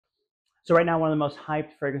So right now, one of the most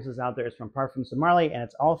hyped fragrances out there is from Parfums De Marly, and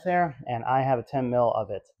it's Althair, and I have a 10 mil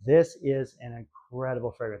of it. This is an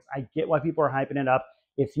incredible fragrance. I get why people are hyping it up.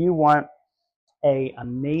 If you want a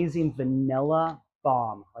amazing vanilla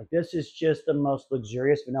bomb, like this is just the most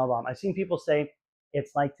luxurious vanilla bomb. I've seen people say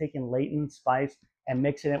it's like taking latent spice and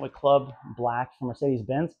mixing it with Club Black from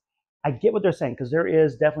Mercedes-Benz. I get what they're saying because there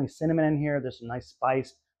is definitely cinnamon in here. There's some nice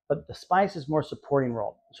spice, but the spice is more supporting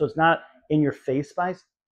role. So it's not in your face spice,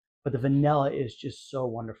 but the vanilla is just so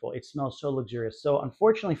wonderful. It smells so luxurious. So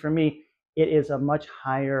unfortunately for me, it is a much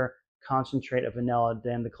higher concentrate of vanilla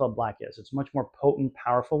than the Club Black is. It's a much more potent,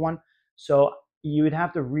 powerful one. So you would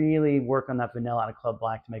have to really work on that vanilla out of Club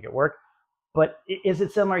Black to make it work. But is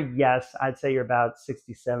it similar? Yes, I'd say you're about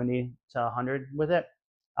 60, 70 to 100 with it.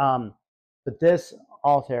 Um, but this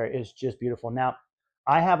Altair is just beautiful. Now,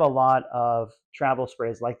 I have a lot of travel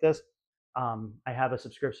sprays like this. I have a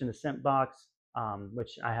subscription to Scentbox,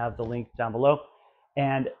 which I have the link down below.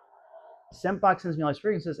 And Scentbox sends me all these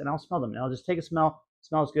fragrances, and I'll smell them. And I'll just take a smell,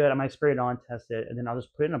 smells good. I might spray it on, test it, and then I'll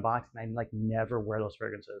just put it in a box. And I like never wear those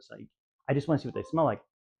fragrances. Like I just want to see what they smell like.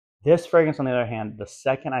 This fragrance, on the other hand, the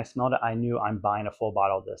second I smelled it, I knew I'm buying a full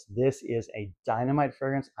bottle of this. This is a dynamite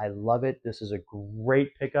fragrance. I love it. This is a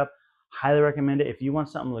great pickup. Highly recommend it. If you want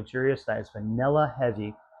something luxurious that is vanilla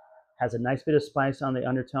heavy, has a nice bit of spice on the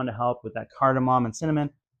undertone to help with that cardamom and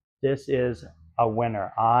cinnamon, this is a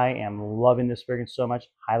winner. I am loving this fragrance so much.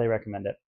 Highly recommend it.